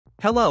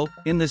Hello,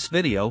 in this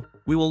video,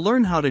 we will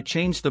learn how to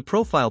change the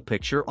profile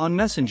picture on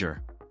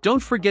Messenger. Don't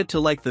forget to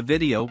like the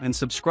video and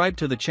subscribe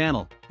to the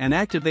channel, and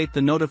activate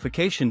the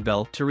notification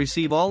bell to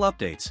receive all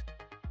updates.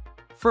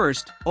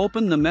 First,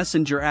 open the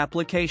Messenger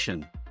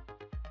application.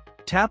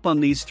 Tap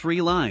on these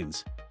three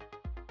lines.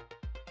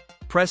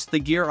 Press the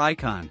gear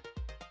icon.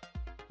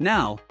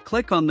 Now,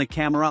 click on the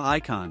camera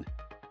icon.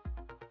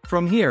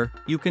 From here,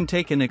 you can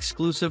take an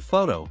exclusive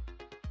photo.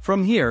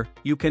 From here,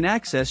 you can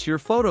access your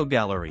photo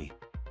gallery.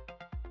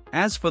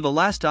 As for the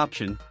last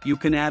option, you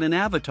can add an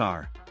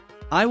avatar.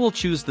 I will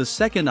choose the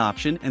second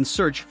option and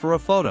search for a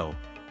photo.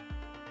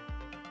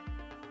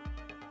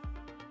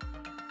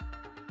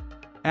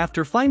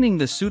 After finding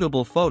the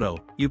suitable photo,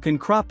 you can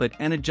crop it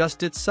and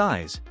adjust its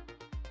size.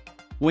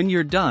 When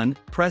you're done,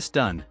 press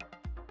Done.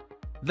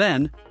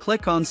 Then,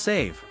 click on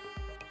Save.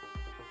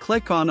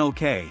 Click on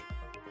OK.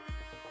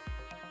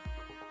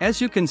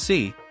 As you can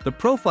see, the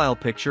profile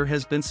picture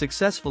has been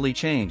successfully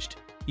changed.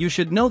 You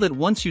should know that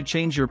once you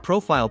change your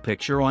profile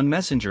picture on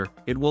Messenger,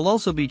 it will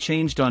also be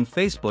changed on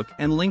Facebook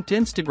and linked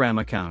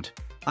Instagram account.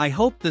 I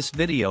hope this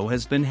video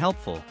has been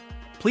helpful.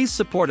 Please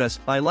support us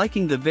by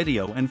liking the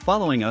video and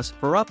following us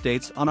for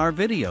updates on our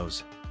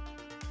videos.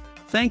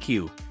 Thank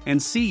you,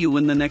 and see you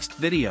in the next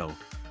video.